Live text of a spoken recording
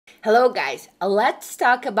Hello guys, let's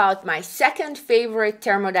talk about my second favorite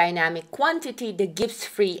thermodynamic quantity, the Gibbs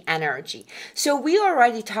free energy. So we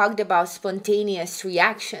already talked about spontaneous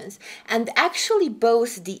reactions, and actually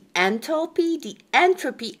both the enthalpy, the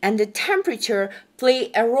entropy, and the temperature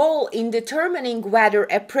play a role in determining whether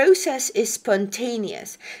a process is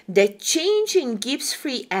spontaneous. The change in Gibbs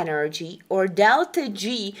free energy, or delta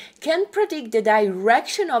G, can predict the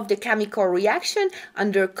direction of the chemical reaction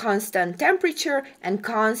under constant temperature and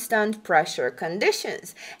constant pressure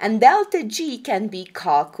conditions. And delta G can be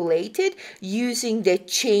calculated using the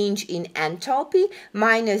change in enthalpy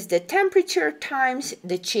minus the temperature times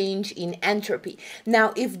the change in entropy.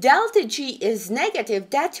 Now, if delta G is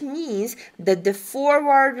negative, that means that the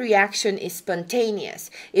forward reaction is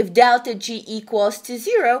spontaneous. If delta G equals to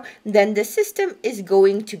 0, then the system is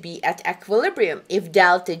going to be at equilibrium. If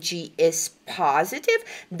delta G is positive,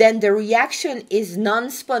 then the reaction is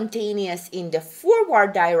non-spontaneous in the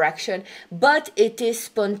forward direction, but it is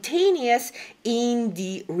spontaneous in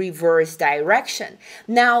the reverse direction.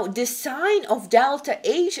 Now, the sign of delta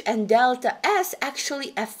H and delta S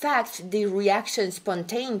actually affects the reaction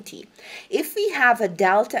spontaneity. If we have a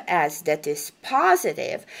delta S that is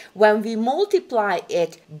positive, when we multiply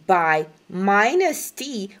it by minus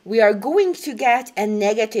T, we are going to get a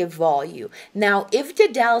negative value. Now, if the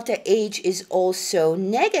delta H is also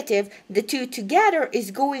negative, the two together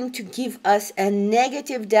is going to give us a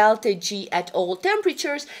negative delta G at all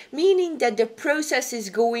temperatures, meaning that the process is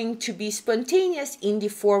going to be spontaneous in the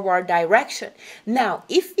forward direction. Now,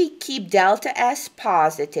 if we keep delta S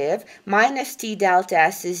positive, minus T delta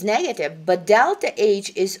S is negative, but delta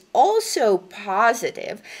H is also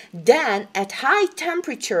positive, then at high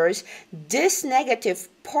temperatures, this negative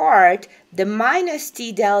part, the minus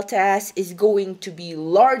T delta S, is going to be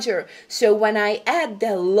larger. So when I add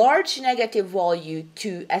the large negative value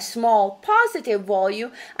to a small positive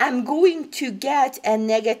value, I'm going to get a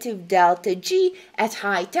negative delta G at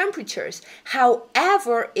high temperatures.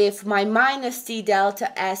 However, if my minus T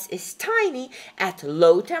delta S is tiny at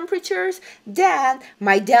low temperatures, then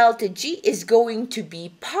my delta G is going to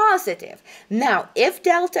be positive. Now, if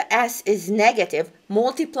delta S is negative,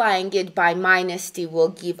 multiplying it by minus T will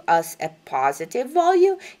give us a positive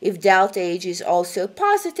value. If delta H is also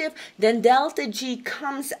positive, then delta G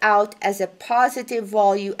comes out as a positive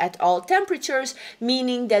value at all temperatures,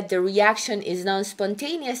 meaning that the reaction is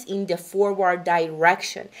non-spontaneous in the forward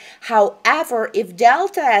direction. However, if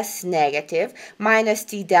delta S negative, minus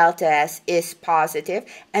T delta S is positive,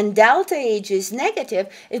 and delta H is negative,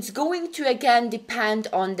 it's going to again depend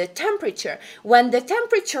on the temperature. When the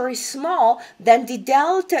temperature is small, then the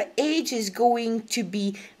delta H is going to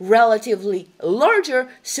be relatively larger,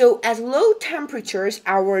 so at low temperatures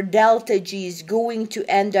our delta G is going to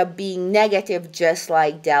end up being negative just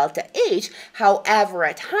like delta H. However,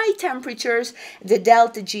 at high temperatures the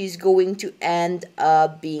delta G is going to end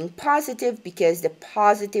up being positive because the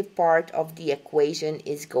positive part of the equation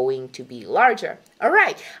is going to be larger.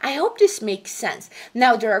 Alright, I hope this makes sense.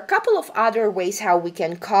 Now, there are a couple of other ways how we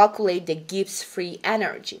can calculate the Gibbs free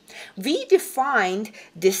energy. We defined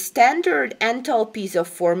the standard enthalpies of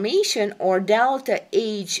formation, or delta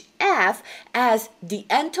HF, as the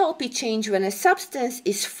enthalpy change when a substance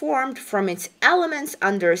is formed from its elements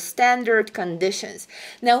under standard conditions.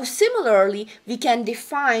 Now, similarly, we can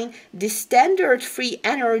define the standard free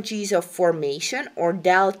energies of formation, or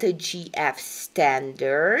delta GF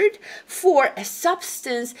standard, for a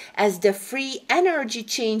substance as the free energy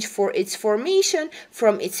change for its formation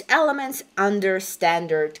from its elements under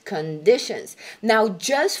standard conditions. Now,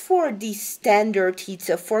 just for the standard heats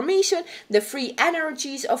of formation, the free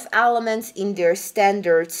energies of elements in their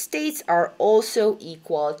standard states are also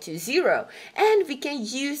equal to 0. And we can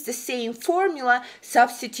use the same formula,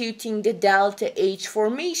 substituting the delta H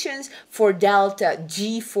formations for delta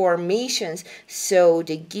G formations, so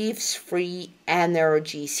the Gibbs free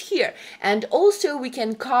energies here. And also we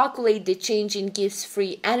can calculate the change in Gibbs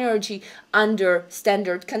free energy under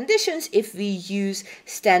standard conditions if we use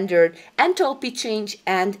standard enthalpy change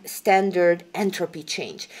and standard entropy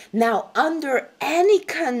change. Now, under any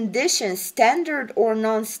condition, standard or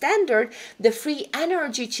non-standard, the free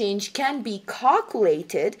energy change can be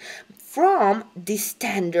calculated from the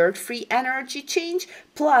standard free energy change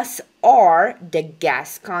plus R, the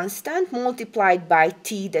gas constant, multiplied by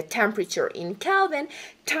T, the temperature in Kelvin,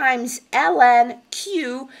 times ln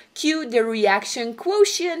Q, the reaction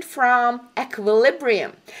quotient from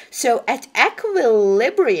equilibrium. So at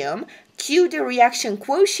equilibrium, Q, the reaction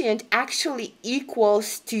quotient, actually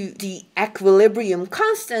equals to the equilibrium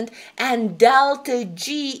constant, and delta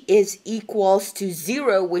G is equals to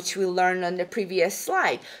 0, which we learned on the previous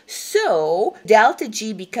slide. So delta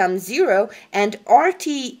G becomes 0, and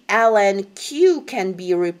RT ln Q can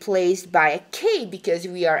be replaced by a K because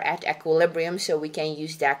we are at equilibrium, so we can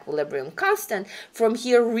use the equilibrium constant. From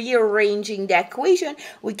here, rearranging the equation,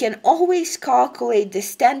 we can always calculate the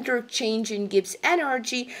standard change in Gibbs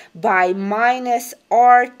energy by minus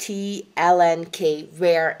RT ln K,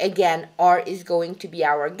 where again R is going to be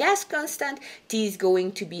our gas constant, T is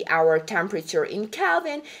going to be our temperature in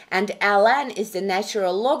Kelvin, and ln is the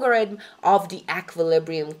natural logarithm of the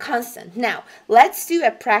equilibrium constant. Now let's do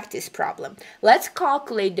a practice problem. Let's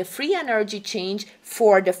calculate the free energy change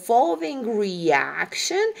for the following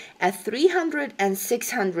reaction at 300 and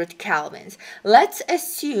 600 kelvins. Let's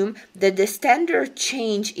assume that the standard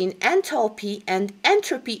change in enthalpy and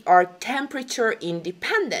entropy are temperature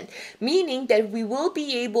independent, meaning that we will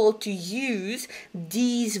be able to use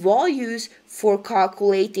these values for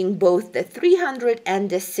calculating both the 300 and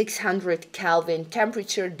the 600 Kelvin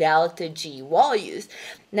temperature delta G values.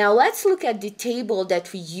 Now let's look at the table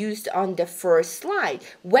that we used on the first slide.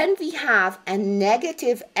 When we have a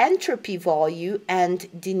negative entropy value and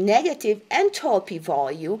the negative enthalpy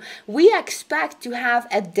value, we expect to have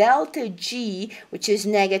a delta G, which is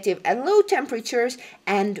negative at low temperatures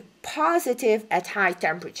and positive at high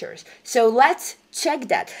temperatures. So let's check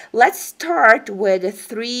that. Let's start with a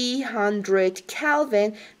 300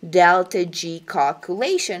 Kelvin delta G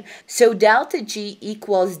calculation. So delta G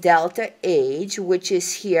equals delta H, which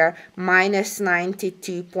is here minus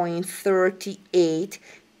 92.38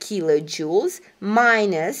 kilojoules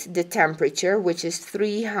minus the temperature, which is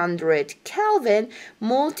 300 Kelvin,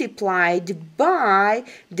 multiplied by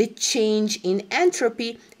the change in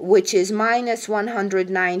entropy, which is minus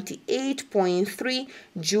 198.3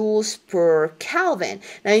 joules per Kelvin.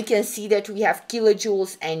 Now you can see that we have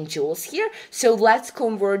kilojoules and joules here. So let's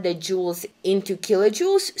convert the joules into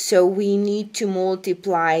kilojoules. So we need to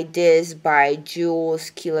multiply this by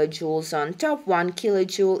joules, kilojoules on top. 1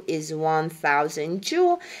 kilojoule is 1000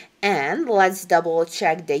 joule. And let's double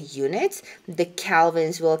check the units. The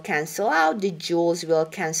kelvins will cancel out, the joules will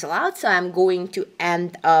cancel out, so I'm going to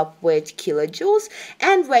end up with kilojoules.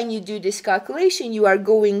 And when you do this calculation, you are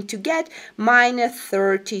going to get minus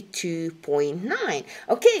 32.9.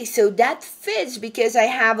 Okay, so that fits because I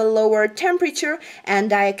have a lower temperature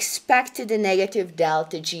and I expected a negative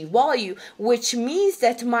delta G value, which means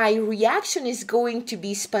that my reaction is going to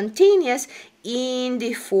be spontaneous in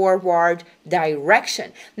the forward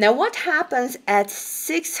direction. Now what happens at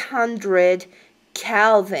 600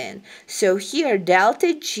 Kelvin? So here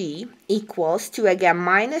delta G equals to again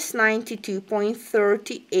minus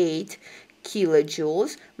 92.38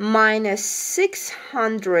 kilojoules minus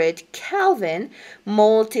 600 Kelvin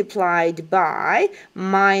multiplied by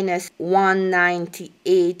minus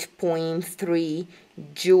 198.3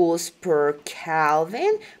 joules per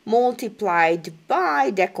Kelvin multiplied by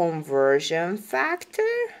the conversion factor.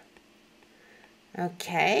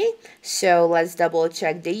 Okay, so let's double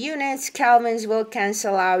check the units. Kelvins will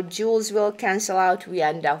cancel out, joules will cancel out, we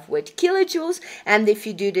end up with kilojoules, and if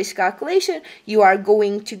you do this calculation, you are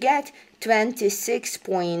going to get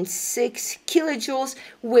 26.6 kilojoules,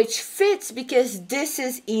 which fits because this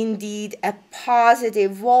is indeed a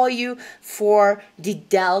positive value for the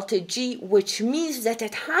delta G, which means that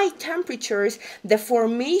at high temperatures, the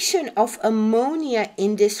formation of ammonia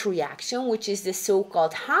in this reaction, which is the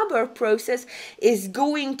so-called Haber process, is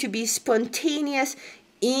going to be spontaneous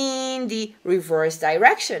in the reverse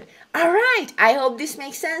direction. All right, I hope this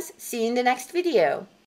makes sense. See you in the next video.